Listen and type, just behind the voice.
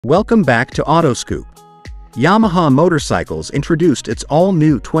Welcome back to Autoscoop. Yamaha Motorcycles introduced its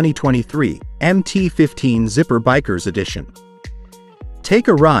all-new 2023 MT-15 Zipper Bikers Edition. Take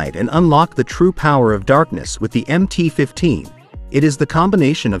a ride and unlock the true power of darkness with the MT-15. It is the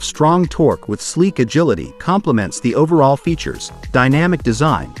combination of strong torque with sleek agility complements the overall features, dynamic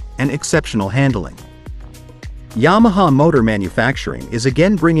design, and exceptional handling. Yamaha Motor Manufacturing is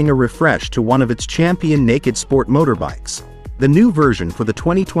again bringing a refresh to one of its champion naked sport motorbikes. The new version for the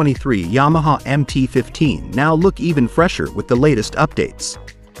 2023 Yamaha MT-15 now look even fresher with the latest updates.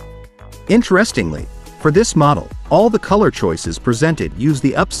 Interestingly, for this model, all the color choices presented use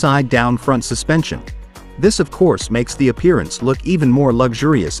the upside-down front suspension. This of course makes the appearance look even more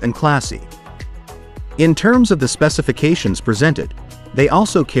luxurious and classy. In terms of the specifications presented, they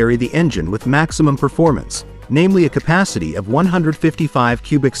also carry the engine with maximum performance, namely a capacity of 155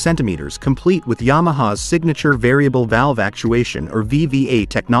 cubic centimeters complete with Yamaha's signature variable valve actuation or VVA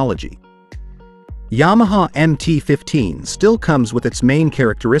technology. Yamaha MT-15 still comes with its main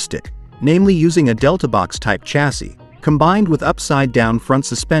characteristic, namely using a Delta Box type chassis, combined with upside-down front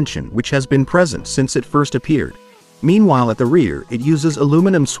suspension which has been present since it first appeared. Meanwhile at the rear it uses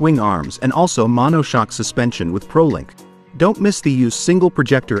aluminum swing arms and also monoshock suspension with ProLink. Don't miss the used single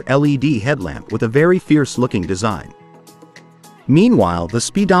projector LED headlamp with a very fierce-looking design. Meanwhile, the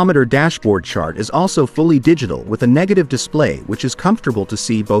speedometer dashboard chart is also fully digital with a negative display which is comfortable to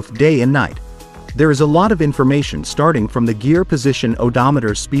see both day and night. There is a lot of information starting from the gear position,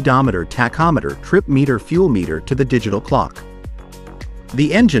 odometer, speedometer, tachometer, trip meter, fuel meter to the digital clock.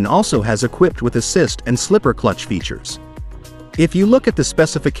 The engine also has equipped with assist and slipper clutch features. If you look at the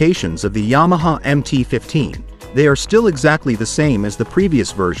specifications of the Yamaha MT-15, they are still exactly the same as the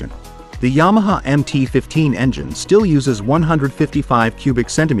previous version. The Yamaha MT-15 engine still uses 155 cubic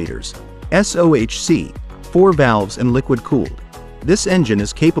centimeters, SOHC, 4 valves and liquid-cooled. This engine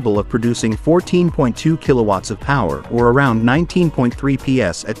is capable of producing 14.2 kilowatts of power or around 19.3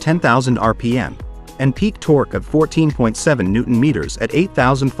 PS at 10,000 RPM, and peak torque of 14.7 Newton-meters at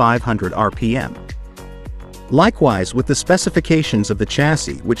 8,500 RPM. Likewise with the specifications of the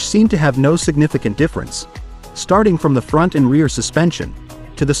chassis which seem to have no significant difference. Starting from the front and rear suspension,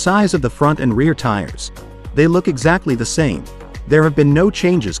 to the size of the front and rear tires, they look exactly the same. There have been no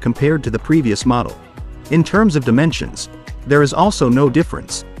changes compared to the previous model. In terms of dimensions, there is also no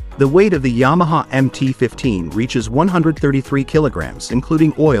difference. The weight of the Yamaha MT-15 reaches 133 kilograms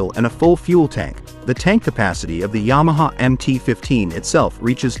including oil and a full fuel tank. The tank capacity of the Yamaha MT-15 itself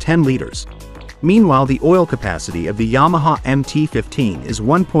reaches 10 liters. Meanwhile, the oil capacity of the Yamaha MT-15 is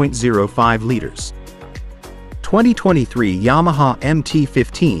 1.05 liters. 2023 Yamaha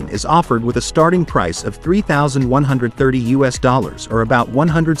MT-15 is offered with a starting price of $3,130 or about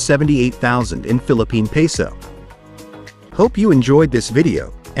 178,000 in Philippine peso. Hope you enjoyed this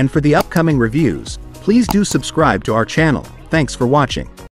video, and for the upcoming reviews, please do subscribe to our channel. Thanks for watching.